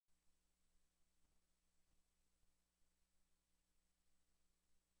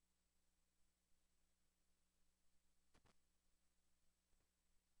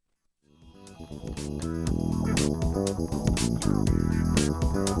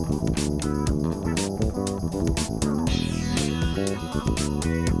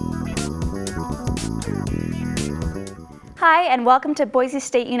Hi, and welcome to Boise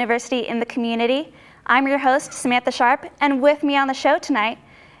State University in the Community. I'm your host, Samantha Sharp, and with me on the show tonight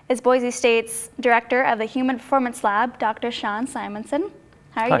is Boise State's Director of the Human Performance Lab, Dr. Shawn Simonson.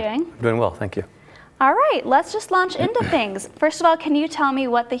 How are you doing? Doing well, thank you. All right, let's just launch into things. First of all, can you tell me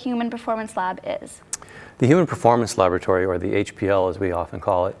what the Human Performance Lab is? The Human Performance Laboratory, or the HPL as we often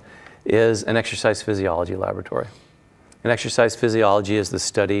call it, is an exercise physiology laboratory. And exercise physiology is the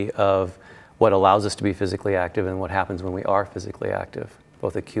study of what allows us to be physically active and what happens when we are physically active,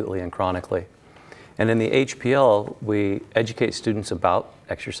 both acutely and chronically. And in the HPL, we educate students about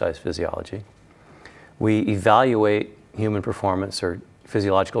exercise physiology. We evaluate human performance or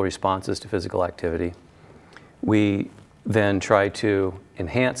physiological responses to physical activity. We then try to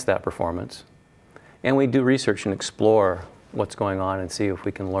enhance that performance. And we do research and explore what's going on and see if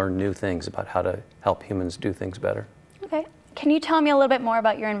we can learn new things about how to help humans do things better. Okay. Can you tell me a little bit more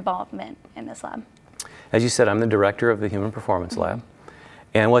about your involvement in this lab? As you said, I'm the director of the Human Performance Lab.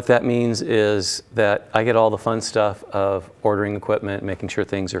 And what that means is that I get all the fun stuff of ordering equipment, making sure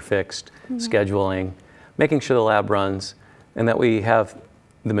things are fixed, scheduling, making sure the lab runs, and that we have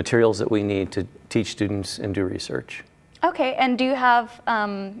the materials that we need to teach students and do research. Okay, and do you have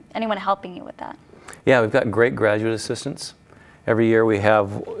anyone helping you with that? Yeah, we've got great graduate assistants. Every year we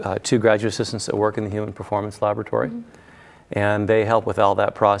have 2 graduate assistants that work in the Human Performance Laboratory. And they help with all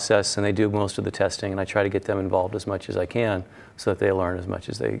that process, and they do most of the testing, and I try to get them involved as much as I can so that they learn as much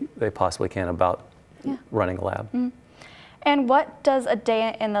as they possibly can about running a lab. And what does a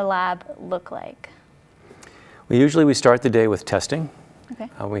day in the lab look like? Usually we start the day with testing. Okay.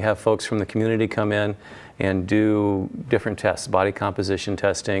 We have folks from the community come in and do different tests, body composition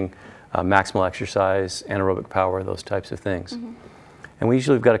testing, maximal exercise, anaerobic power, those types of things. And we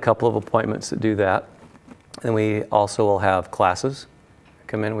usually have got a couple of appointments that do that. And we also will have classes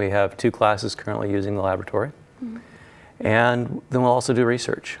come in. We have 2 classes currently using the laboratory. And then we'll also do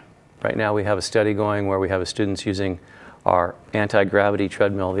research. Right now we have a study going where we have students using our anti-gravity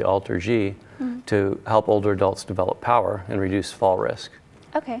treadmill, the Alter-G, to help older adults develop power and reduce fall risk.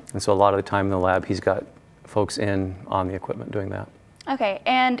 Okay. And so a lot of the time in the lab, he's got folks in on the equipment doing that. Okay,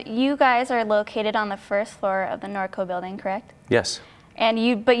 and you guys are located on the first floor of the Norco building, correct? Yes.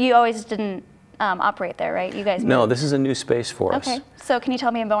 And but you always didn't operate there, right? You guys moved. No, this is a new space for us. Okay, so can you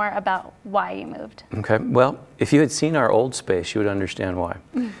tell me more about why you moved? Okay, well, if you had seen our old space, you would understand why.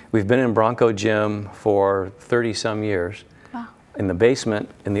 We've been in Bronco Gym for 30-some years. Wow. In the basement,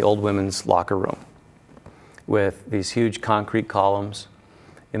 in the old women's locker room, with these huge concrete columns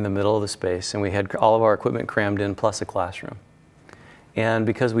in the middle of the space, and we had all of our equipment crammed in, plus a classroom. And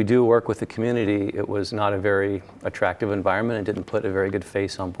because we do work with the community, it was not a very attractive environment and didn't put a very good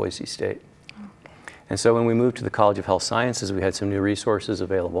face on Boise State. And so when we moved to the College of Health Sciences, we had some new resources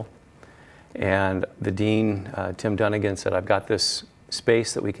available. And the dean, Tim Dunnigan, said, I've got this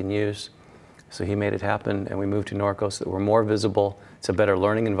space that we can use. So he made it happen, and we moved to Norco so that we're more visible. It's a better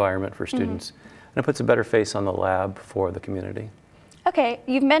learning environment for students. And it puts a better face on the lab for the community. Okay,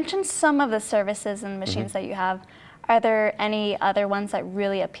 you've mentioned some of the services and machines that you have. Are there any other ones that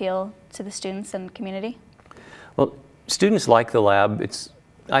really appeal to the students and community? Well, students like the lab.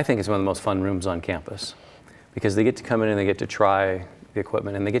 I think it's one of the most fun rooms on campus because they get to come in and they get to try the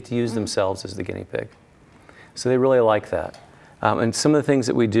equipment and they get to use themselves as the guinea pig. So they really like that. And some of the things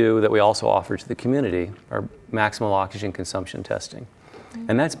that we do that we also offer to the community are maximal oxygen consumption testing.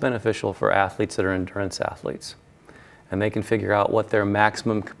 And that's beneficial for athletes that are endurance athletes. And they can figure out what their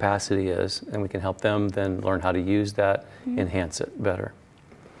maximum capacity is, and we can help them then learn how to use that, enhance it better.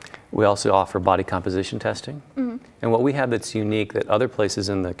 We also offer body composition testing. And what we have that's unique that other places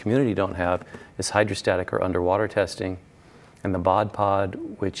in the community don't have is hydrostatic or underwater testing and the bod pod,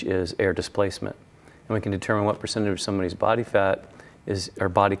 which is air displacement. And we can determine what percentage of somebody's body fat or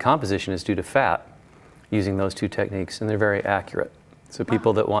body composition is due to fat using those 2 techniques, and they're very accurate. So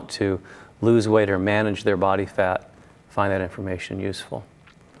people that want to lose weight or manage their body fat find that information useful.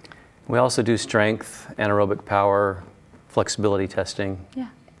 We also do strength, anaerobic power, flexibility testing.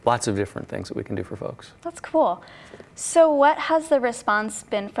 Lots of different things that we can do for folks. That's cool. So what has the response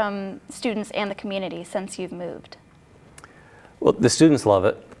been from students and the community since you've moved? Well, the students love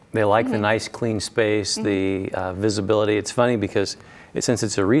it. They like the nice, clean space, the visibility. It's funny because since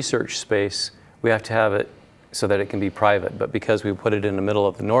it's a research space, we have to have it so that it can be private. But because we put it in the middle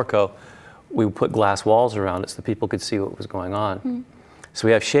of the Norco, we put glass walls around it so that people could see what was going on. So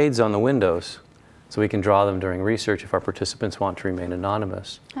we have shades on the windows so we can draw them during research if our participants want to remain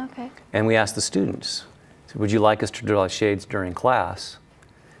anonymous. Okay. And we ask the students, so would you like us to draw shades during class?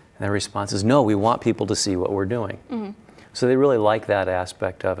 And their response is, no, we want people to see what we're doing. So they really like that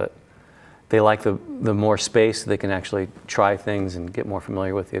aspect of it. They like the more space so they can actually try things and get more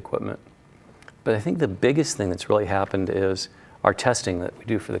familiar with the equipment. But I think the biggest thing that's really happened is our testing that we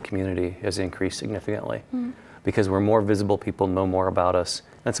do for the community has increased significantly because we're more visible, people know more about us,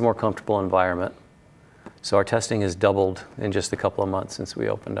 and it's a more comfortable environment. So our testing has doubled in just a couple of months since we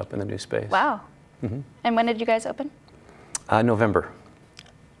opened up in the new space. Wow. And when did you guys open? November.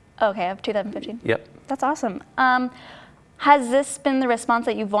 Okay, of 2015. Yep. That's awesome. Has this been the response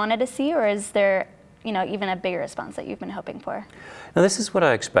that you've wanted to see, or is there, even a bigger response that you've been hoping for? Now, this is what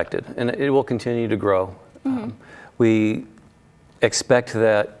I expected, and it will continue to grow. We expect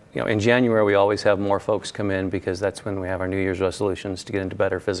that, in January we always have more folks come in because that's when we have our New Year's resolutions to get into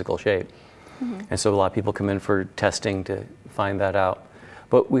better physical shape. And so a lot of people come in for testing to find that out.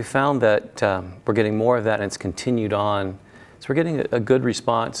 But we found that we're getting more of that, and it's continued on. So we're getting a good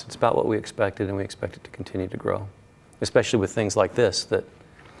response. It's about what we expected, and we expect it to continue to grow, especially with things like this that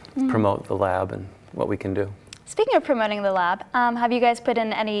promote the lab and what we can do. Speaking of promoting the lab, have you guys put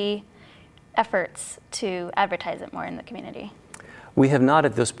in any efforts to advertise it more in the community? We have not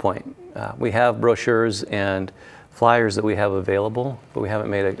at this point. We have brochures and flyers that we have available, but we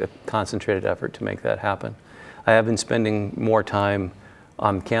haven't made a concentrated effort to make that happen. I have been spending more time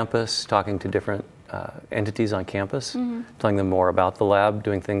on campus, talking to different entities on campus, telling them more about the lab,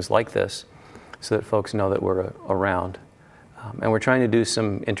 doing things like this, so that folks know that we're around. And we're trying to do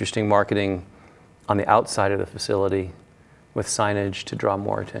some interesting marketing on the outside of the facility with signage to draw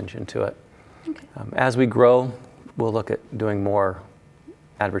more attention to it. Okay. As we grow, we'll look at doing more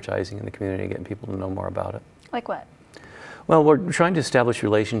advertising in the community, getting people to know more about it. Like what? Well, we're trying to establish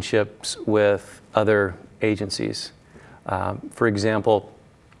relationships with other agencies. For example,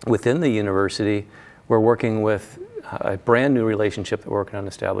 within the university, we're working with a brand new relationship that we're working on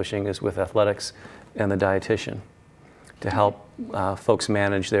establishing is with athletics and the dietitian to help folks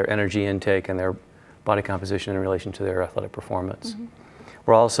manage their energy intake and their body composition in relation to their athletic performance.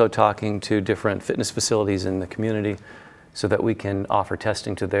 We're also talking to different fitness facilities in the community so that we can offer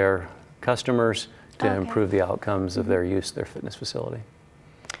testing to their customers to improve the outcomes of their use of their fitness facility.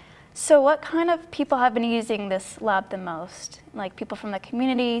 So what kind of people have been using this lab the most? Like people from the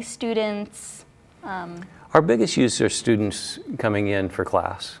community, students? Our biggest use are students coming in for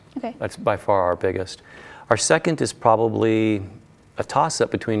class. Okay. That's by far our biggest. Our second is probably a toss-up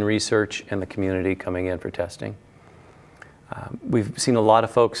between research and the community coming in for testing. We've seen a lot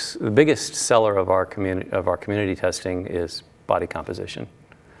of folks, the biggest seller of our community testing is body composition.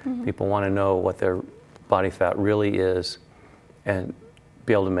 People want to know what their body fat really is and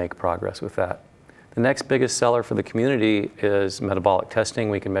be able to make progress with that. The next biggest seller for the community is metabolic testing.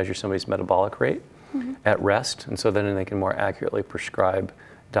 We can measure somebody's metabolic rate at rest, and so then they can more accurately prescribe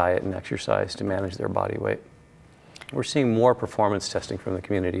diet and exercise to manage their body weight. We're seeing more performance testing from the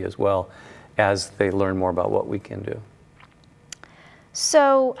community as well as they learn more about what we can do.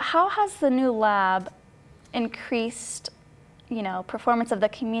 So how has the new lab increased, performance of the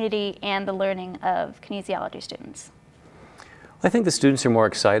community and the learning of kinesiology students? I think the students are more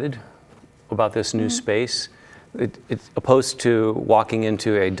excited about this new space. It's opposed to walking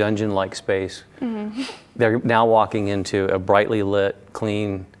into a dungeon-like space. They're now walking into a brightly lit,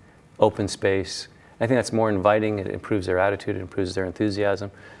 clean, open space. I think that's more inviting. It improves their attitude, it improves their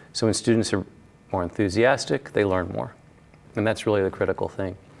enthusiasm. So when students are more enthusiastic, they learn more. And that's really the critical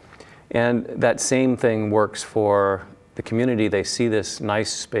thing. And that same thing works for the community. They see this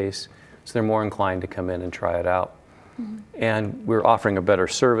nice space, so they're more inclined to come in and try it out. And we're offering a better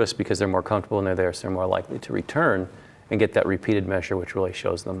service because they're more comfortable when they're there, so they're more likely to return and get that repeated measure, which really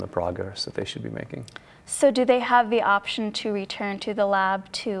shows them the progress that they should be making. So do they have the option to return to the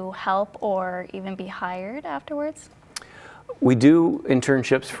lab to help or even be hired afterwards? We do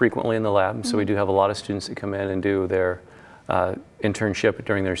internships frequently in the lab, so we do have a lot of students that come in and do their internship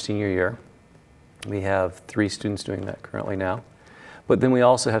during their senior year. We have 3 students doing that currently now. But then we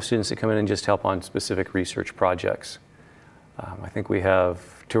also have students that come in and just help on specific research projects. I think we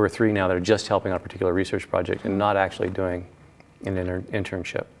have 2 or 3 now that are just helping on a particular research project and not actually doing an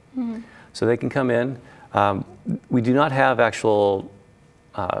internship. So they can come in. We do not have actual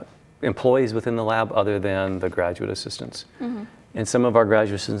employees within the lab other than the graduate assistants. And some of our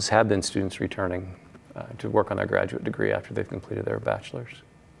graduate assistants have been students returning to work on their graduate degree after they've completed their bachelor's.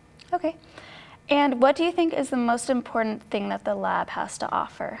 Okay. And what do you think is the most important thing that the lab has to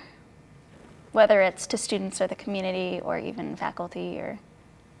offer? Whether it's to students or the community or even faculty or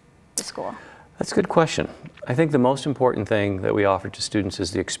the school? That's a good question. I think the most important thing that we offer to students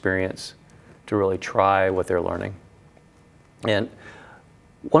is the experience to really try what they're learning. And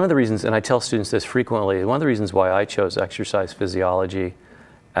one of the reasons, and I tell students this frequently, one of the reasons why I chose exercise physiology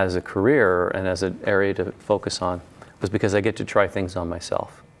as a career and as an area to focus on was because I get to try things on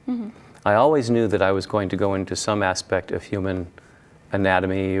myself. I always knew that I was going to go into some aspect of human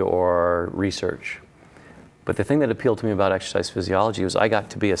anatomy or research. But the thing that appealed to me about exercise physiology was I got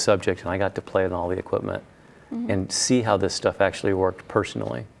to be a subject and I got to play in all the equipment and see how this stuff actually worked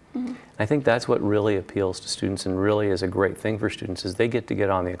personally. I think that's what really appeals to students and really is a great thing for students is they get to get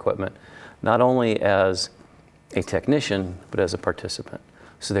on the equipment, not only as a technician, but as a participant.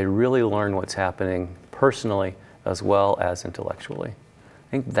 So they really learn what's happening personally as well as intellectually.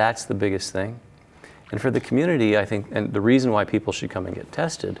 I think that's the biggest thing. And for the community, I think, and the reason why people should come and get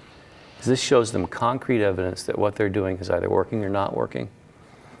tested is this shows them concrete evidence that what they're doing is either working or not working.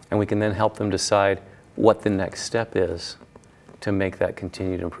 And we can then help them decide what the next step is to make that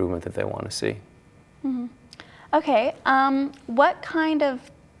continued improvement that they want to see. Okay, what kind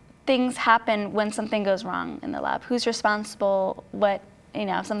of things happen when something goes wrong in the lab? Who's responsible? What,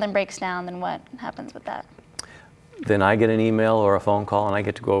 if something breaks down, then what happens with that? Then I get an email or a phone call and I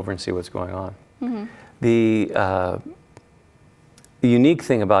get to go over and see what's going on. The unique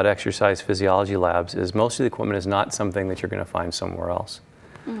thing about exercise physiology labs is most of the equipment is not something that you're going to find somewhere else.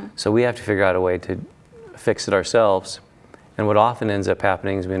 So we have to figure out a way to fix it ourselves. And what often ends up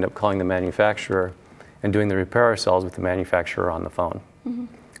happening is we end up calling the manufacturer and doing the repair ourselves with the manufacturer on the phone,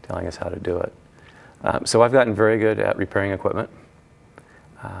 telling us how to do it. So I've gotten very good at repairing equipment.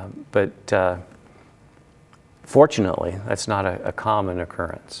 But fortunately, that's not a common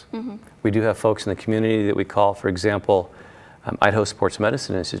occurrence. We do have folks in the community that we call. For example, Idaho Sports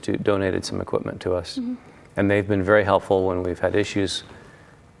Medicine Institute donated some equipment to us. And they've been very helpful when we've had issues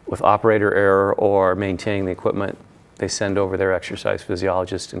with operator error or maintaining the equipment. They send over their exercise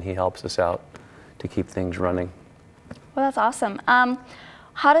physiologist and he helps us out to keep things running. Well, that's awesome.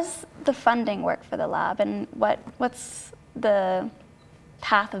 How does the funding work for the lab and what's the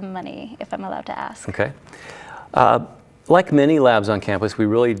path of money, if I'm allowed to ask? Okay. Like many labs on campus, we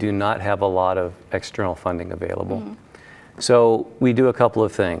really do not have a lot of external funding available. So we do a couple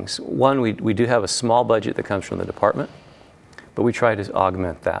of things. One, we do have a small budget that comes from the department, but we try to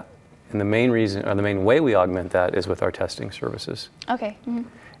augment that. And the main reason, or the main way we augment that is with our testing services. Okay.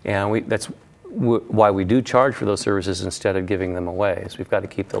 And that's why we do charge for those services instead of giving them away, is we've got to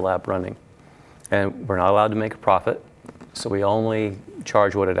keep the lab running. And we're not allowed to make a profit, so we only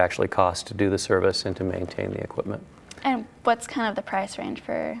charge what it actually costs to do the service and to maintain the equipment. And what's kind of the price range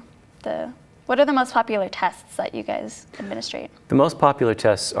for what are the most popular tests that you guys administrate? The most popular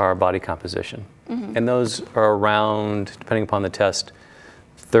tests are body composition. And those are around, depending upon the test,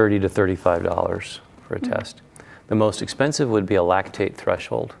 $30 to $35 for a test. The most expensive would be a lactate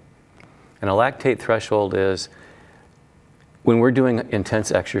threshold. And a lactate threshold is when we're doing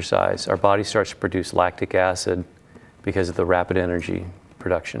intense exercise, our body starts to produce lactic acid because of the rapid energy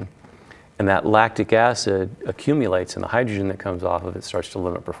production. And that lactic acid accumulates and the hydrogen that comes off of it starts to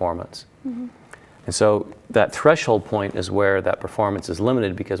limit performance. And so that threshold point is where that performance is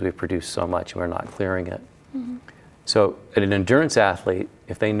limited because we've produced so much and we're not clearing it. So at an endurance athlete,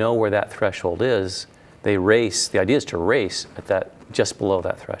 if they know where that threshold is, they race. The idea is to race at that just below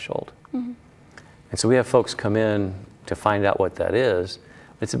that threshold. And so we have folks come in to find out what that is.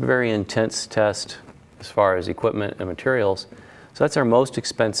 It's a very intense test as far as equipment and materials. So that's our most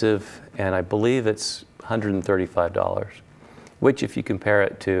expensive, and I believe it's $135, which if you compare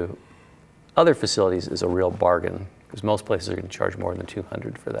it to other facilities is a real bargain, because most places are going to charge more than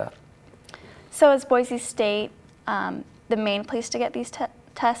 $200 for that. So is Boise State the main place to get these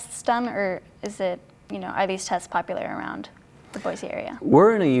tests done, or is it, are these tests popular around the Boise area?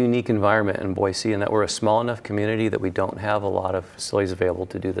 We're in a unique environment in Boise in that we're a small enough community that we don't have a lot of facilities available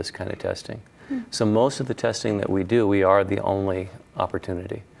to do this kind of testing. So most of the testing that we do, we are the only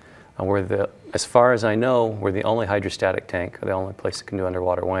opportunity. As far as I know, we're the only hydrostatic tank, or the only place that can do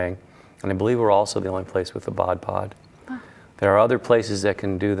underwater weighing. And I believe we're also the only place with the bod pod. There are other places that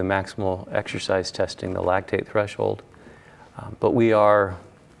can do the maximal exercise testing, the lactate threshold, but we are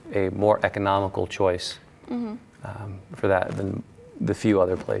a more economical choice for that than the few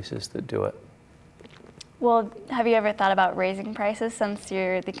other places that do it. Well, have you ever thought about raising prices since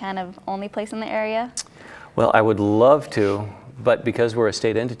you're the kind of only place in the area? Well, I would love to, but because we're a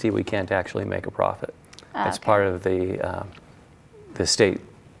state entity, we can't actually make a profit. That's part of the state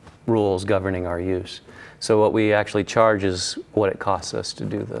rules governing our use. So what we actually charge is what it costs us to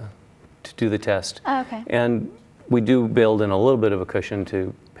do the test. And we do build in a little bit of a cushion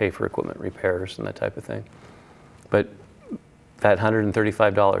to pay for equipment repairs and that type of thing. But that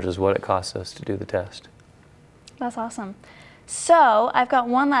 $135 is what it costs us to do the test. That's awesome. So I've got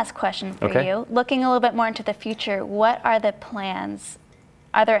one last question for you. Looking a little bit more into the future, what are the plans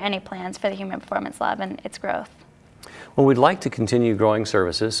are there any plans for the Human Performance Lab and its growth? Well, we'd like to continue growing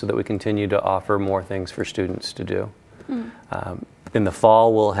services so that we continue to offer more things for students to do. In the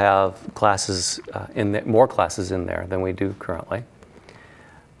fall, we'll have classes more classes in there than we do currently.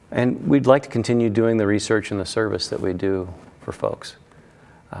 And we'd like to continue doing the research and the service that we do for folks.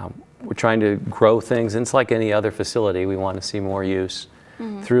 We're trying to grow things, and it's like any other facility. We want to see more use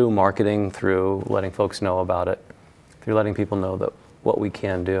through marketing, through letting folks know about it, through letting people know that what we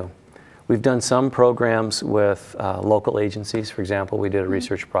can do. We've done some programs with local agencies. For example, we did a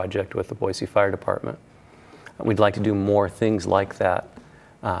research project with the Boise Fire Department. We'd like to do more things like that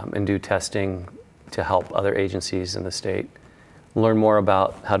and do testing to help other agencies in the state learn more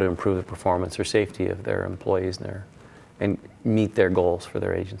about how to improve the performance or safety of their employees and meet their goals for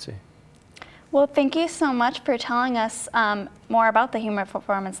their agency. Well, thank you so much for telling us more about the Human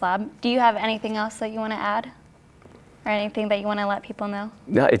Performance Lab. Do you have anything else that you want to add? Or anything that you want to let people know?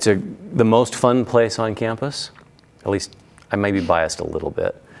 Yeah, it's the most fun place on campus. At least I may be biased a little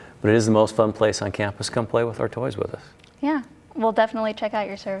bit, but it is the most fun place on campus. Come play with our toys with us. Yeah, we'll definitely check out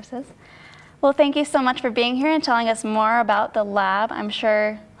your services. Well, thank you so much for being here and telling us more about the lab. I'm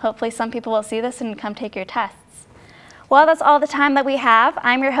sure hopefully some people will see this and come take your tests. Well, that's all the time that we have.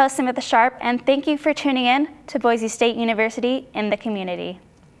 I'm your host, Samantha Sharp, and thank you for tuning in to Boise State University in the Community.